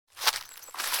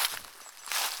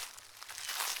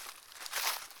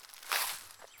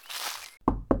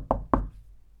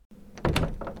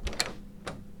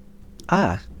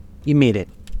Ah, you made it.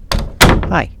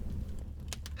 Hi.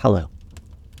 Hello.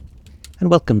 And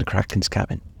welcome to Kraken's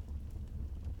cabin.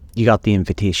 You got the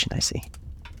invitation, I see.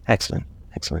 Excellent,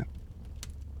 excellent.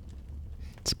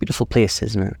 It's a beautiful place,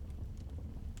 isn't it?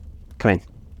 Come in,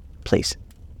 please.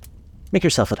 Make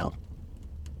yourself at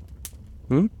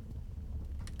home.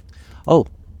 Oh,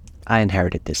 I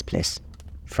inherited this place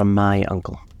from my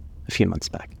uncle a few months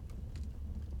back.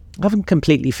 I haven't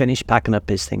completely finished packing up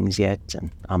his things yet and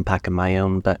unpacking my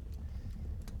own, but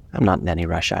I'm not in any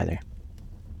rush either.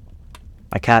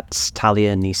 My cats,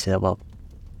 Talia and Nisa, well,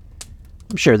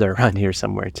 I'm sure they're around here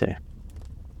somewhere too.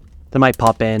 They might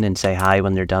pop in and say hi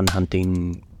when they're done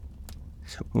hunting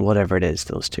whatever it is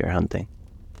those two are hunting.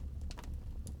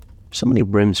 So many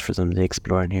rooms for them to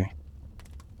explore in here.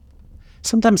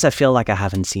 Sometimes I feel like I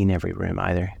haven't seen every room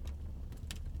either.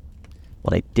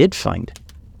 What I did find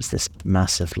was this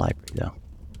massive library though.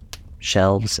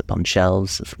 Shelves upon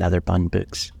shelves of leather-bound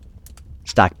books,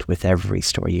 stacked with every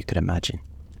story you could imagine.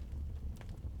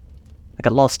 I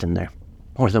got lost in there,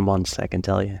 more than once, I can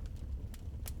tell you.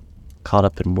 Caught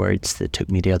up in words that took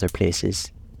me to other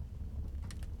places,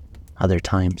 other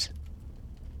times.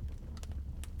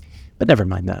 But never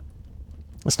mind that.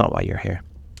 That's not why you're here.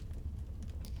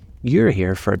 You're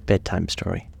here for a bedtime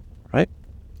story, right?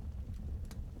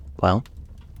 Well,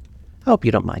 I hope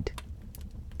you don't mind,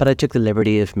 but I took the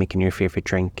liberty of making your favorite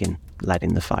drink and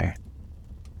lighting the fire.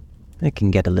 It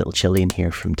can get a little chilly in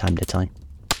here from time to time.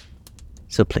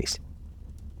 So please,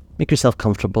 make yourself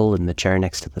comfortable in the chair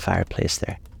next to the fireplace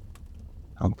there.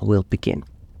 And we'll begin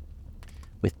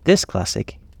with this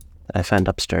classic that I found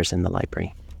upstairs in the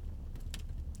library.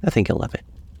 I think you'll love it.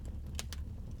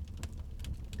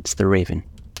 It's The Raven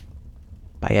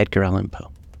by Edgar Allan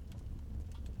Poe.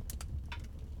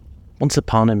 Once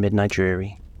upon a midnight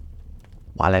dreary,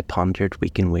 while I pondered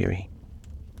weak and weary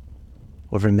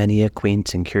over many a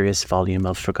quaint and curious volume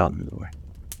of forgotten lore,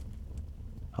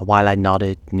 and while I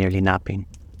nodded, nearly napping,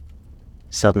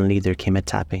 suddenly there came a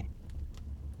tapping,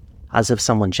 as of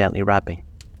someone gently rapping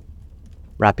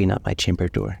at my chamber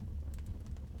door.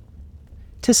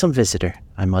 "'Tis some visitor,"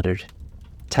 I muttered,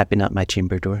 tapping at my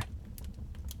chamber door.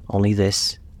 "Only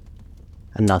this,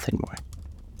 and nothing more."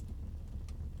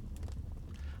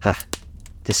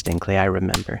 Distinctly I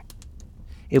remember.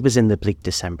 It was in the bleak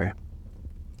December,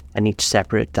 and each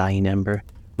separate dying ember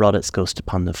wrought its ghost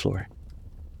upon the floor.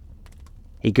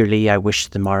 Eagerly I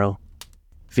wished the morrow,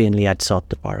 vainly I'd sought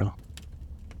to borrow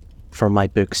from my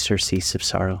books surcease of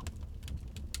sorrow,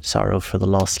 sorrow for the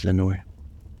lost Lenore,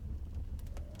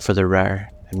 for the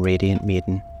rare and radiant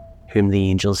maiden whom the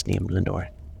angels named Lenore,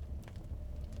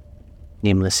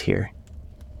 nameless here,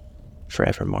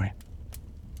 forevermore.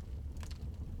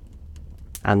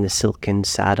 And the silken,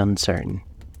 sad, uncertain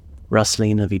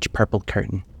rustling of each purple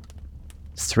curtain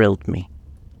thrilled me,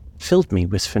 filled me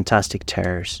with fantastic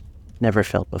terrors never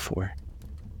felt before,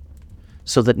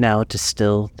 so that now to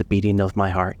still the beating of my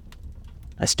heart,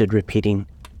 I stood repeating,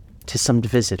 "'Tis some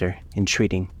visitor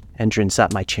entreating entrance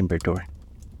at my chamber door.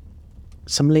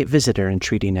 Some late visitor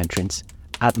entreating entrance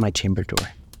at my chamber door."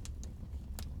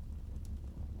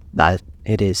 That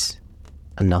it is,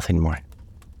 and nothing more.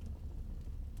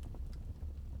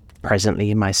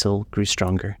 Presently my soul grew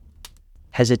stronger,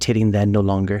 hesitating then no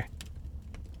longer.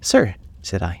 "Sir,"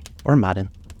 said I, "or madam,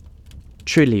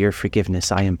 truly your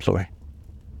forgiveness I implore.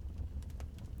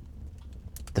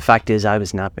 The fact is I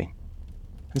was napping,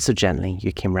 and so gently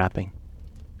you came rapping,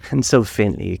 and so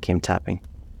faintly you came tapping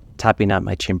at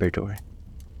my chamber door,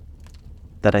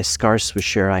 that I scarce was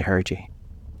sure I heard you.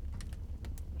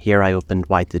 Here I opened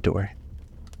wide the door.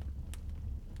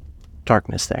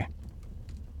 Darkness there,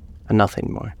 and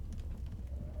nothing more.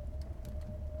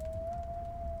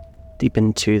 Deep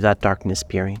into that darkness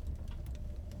peering,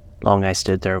 long I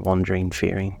stood there wondering,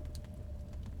 fearing,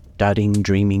 doubting,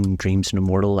 dreaming dreams no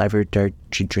mortal ever dared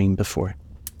to dream before.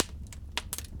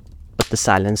 But the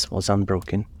silence was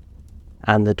unbroken,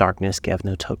 and the darkness gave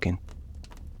no token,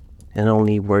 and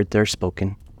only word there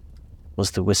spoken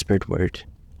was the whispered word,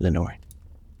 Lenore.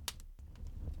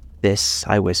 This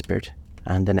I whispered,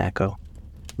 and an echo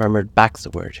murmured back the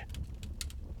word,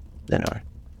 Lenore.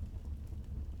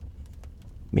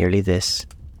 Merely this,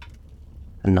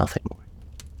 and nothing more.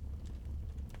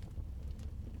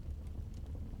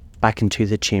 Back into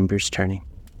the chambers turning,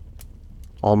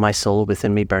 all my soul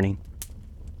within me burning.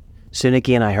 Soon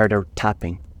again I heard a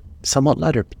tapping, somewhat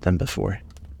louder than before.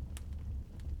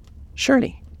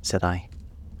 "Surely," said I,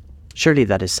 "surely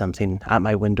that is something at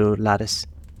my window lattice.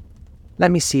 Let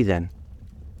me see then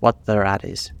what thereat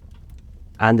is,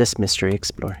 and this mystery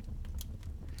explore.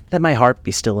 Let my heart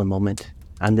be still a moment,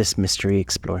 and this mystery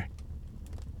explore.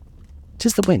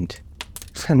 'Tis the wind,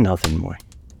 Nothing more.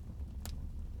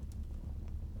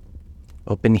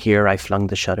 Open here I flung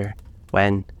the shutter,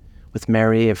 when, with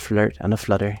Mary a flirt and a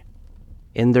flutter,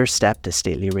 in there stepped a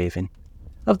stately raven,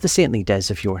 of the saintly days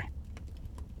of yore.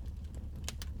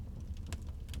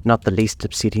 Not the least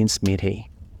obedience made he,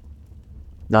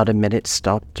 not a minute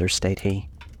stopped or stayed he,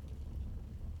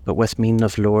 but with mien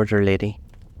of lord or lady,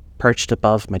 perched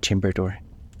above my chamber door,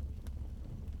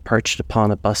 perched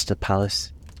upon a bust of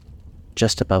Pallas,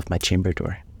 just above my chamber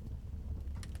door,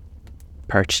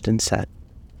 perched and sat,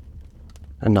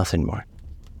 and nothing more.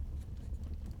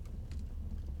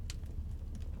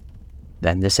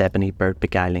 Then this ebony bird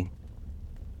beguiling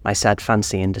my sad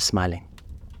fancy into smiling,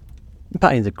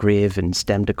 by the grave and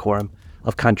stem decorum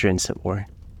of countenance it wore.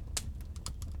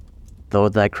 Though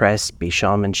thy crest be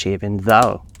sham and shaven,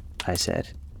 thou, I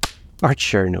said, art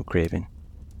sure no craven.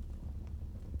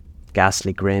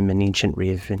 Ghastly grim and ancient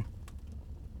raven,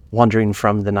 wandering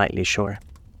from the nightly shore.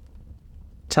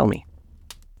 Tell me,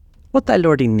 what thy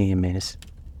lordly name is,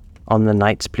 on the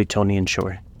night's Plutonian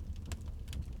shore.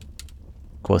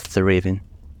 Quoth the raven,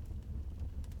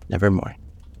 nevermore.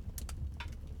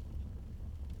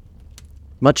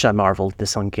 Much I marvelled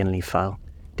this ungainly fowl,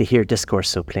 to hear discourse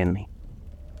so plainly,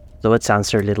 though its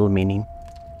answer little meaning,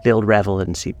 little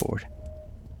relevancy bore.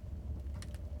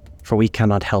 For we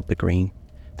cannot help agreeing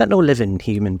that no living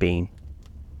human being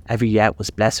ever yet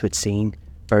was blessed with seeing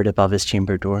bird above his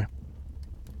chamber door,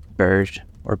 bird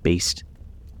or beast,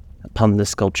 upon the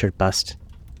sculptured bust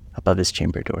above his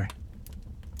chamber door,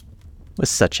 with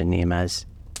such a name as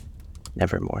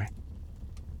Nevermore.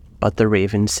 But the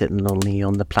raven sitting lonely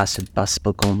on the placid bust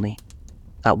spoke only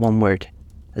that one word,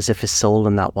 as if his soul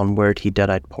in that one word he did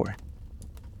outpour.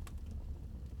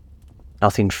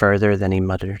 Nothing further than he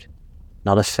muttered,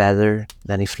 not a feather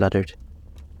than he fluttered,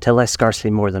 till I scarcely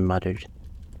more than muttered,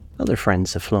 other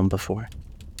friends have flown before.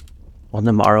 On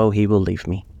the morrow he will leave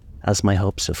me, as my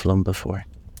hopes have flown before.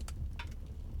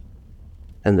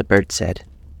 Then the bird said,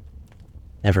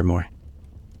 Nevermore.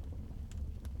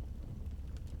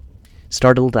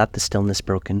 Startled at the stillness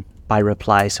broken by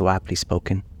reply so aptly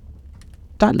spoken.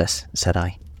 Doubtless, said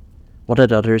I, what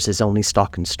it utters is only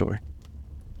stock and store,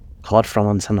 caught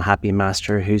from its unhappy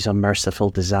master, whose unmerciful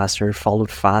disaster followed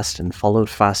fast and followed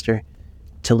faster,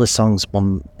 till the song's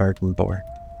one burden bore,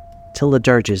 till the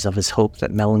dirges of his hope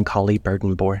that melancholy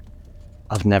burden bore,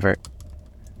 of nevermore.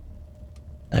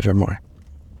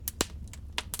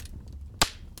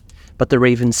 But the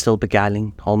raven still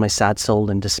beguiling all my sad soul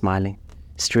into smiling,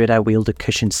 straight I wheeled a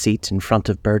cushioned seat in front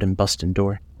of bird and bust and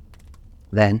door.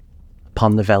 Then,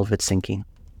 upon the velvet sinking,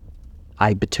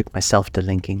 I betook myself to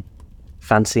linking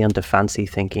fancy unto fancy,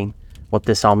 thinking what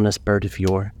this ominous bird of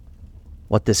yore,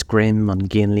 what this grim,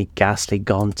 ungainly, ghastly,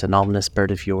 gaunt, and ominous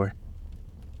bird of yore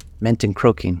meant in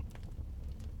croaking,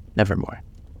 Nevermore.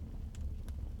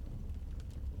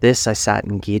 This I sat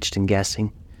engaged in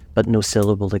guessing, but no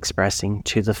syllable expressing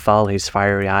to the fowl whose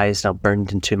fiery eyes now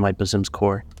burned into my bosom's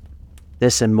core.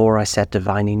 This and more I sat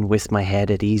divining, with my head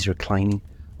at ease reclining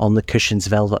on the cushion's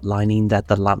velvet lining that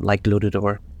the lamplight gloated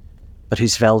o'er, but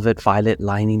whose velvet violet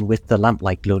lining with the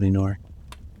lamplight gloating o'er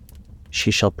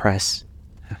she shall press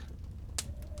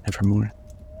nevermore.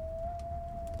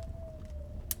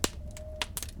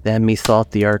 Then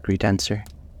methought the air grew denser,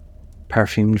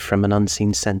 perfumed from an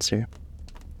unseen censer,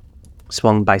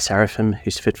 swung by seraphim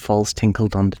whose footfalls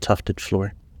tinkled on the tufted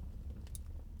floor.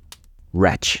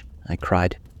 Wretch, I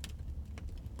cried,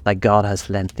 thy God has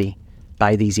lent thee,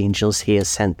 by these angels he has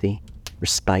sent thee,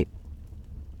 respite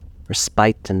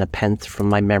and nepenthe from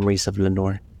my memories of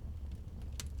Lenore.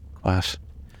 Quaff,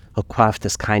 oh quaff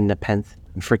this kind nepenthe,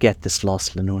 and forget this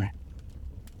lost Lenore.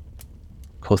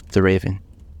 Quoth the raven,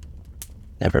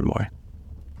 Nevermore.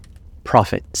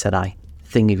 Prophet, said I,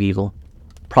 thing of evil,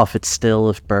 prophet still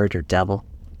of bird or devil,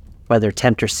 whether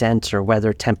tempter sent or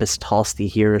whether tempest tossed thee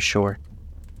here ashore,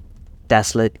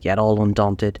 desolate yet all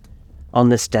undaunted, on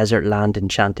this desert land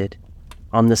enchanted,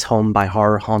 on this home by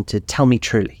horror haunted, tell me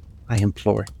truly, I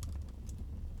implore.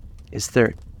 Is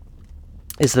there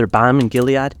balm in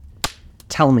Gilead?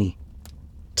 Tell me,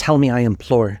 I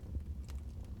implore.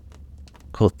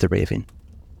 Quoth the raven,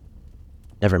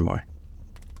 Nevermore.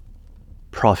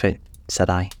 Prophet, said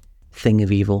I, thing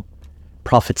of evil,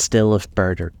 prophet still of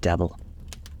bird or devil,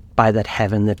 by that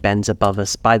heaven that bends above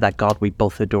us, by that God we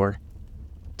both adore,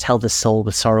 tell the soul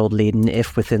with sorrow laden,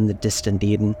 if within the distant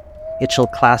Eden it shall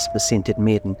clasp a sainted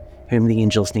maiden, whom the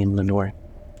angels name Lenore.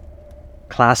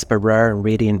 Clasp a rare and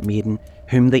radiant maiden,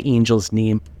 whom the angels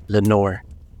name Lenore.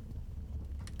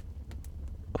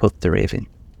 Quoth the raven,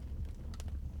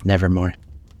 Nevermore.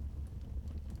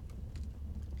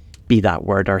 Be that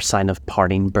word our sign of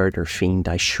parting, bird or fiend,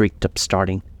 I shrieked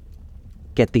upstarting.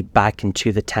 Get thee back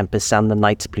into the tempest and the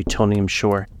night's plutonium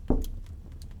shore.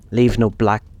 Leave no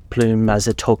black plume as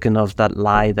a token of that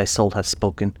lie thy soul hath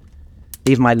spoken.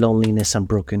 Leave my loneliness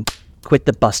unbroken. Quit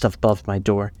the bust above my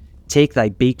door. Take thy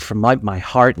beak from out my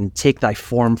heart and take thy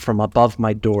form from above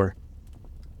my door.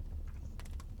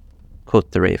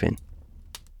 Quoth the raven,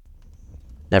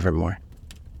 nevermore.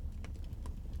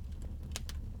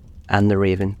 And the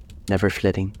raven, never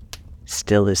flitting,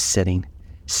 still is sitting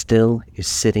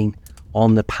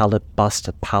on the pallid bust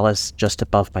of Pallas just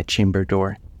above my chamber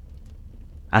door.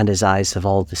 And his eyes have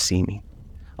all the seeming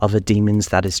of a demon's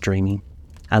that is dreaming,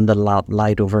 and the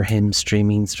light over him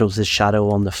streaming throws his shadow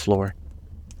on the floor.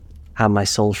 And my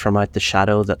soul from out the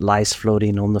shadow that lies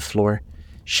floating on the floor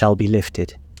shall be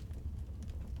lifted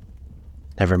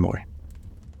nevermore.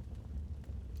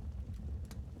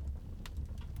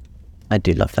 I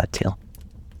do love that tale.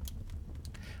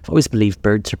 I've always believed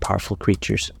birds are powerful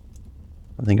creatures.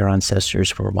 I think our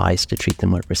ancestors were wise to treat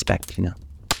them with respect, you know.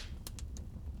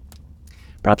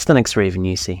 Perhaps the next raven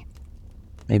you see,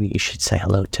 maybe you should say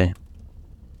hello to.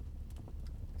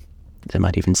 They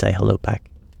might even say hello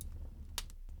back.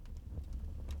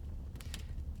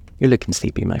 You're looking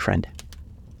sleepy, my friend,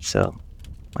 so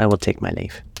I will take my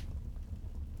leave.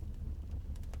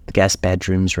 The guest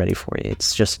bedroom's ready for you.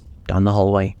 It's just down the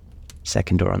hallway,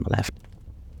 second door on the left.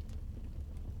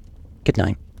 Good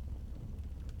night.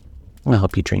 I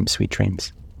hope you dream sweet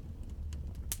dreams.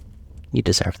 You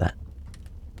deserve that.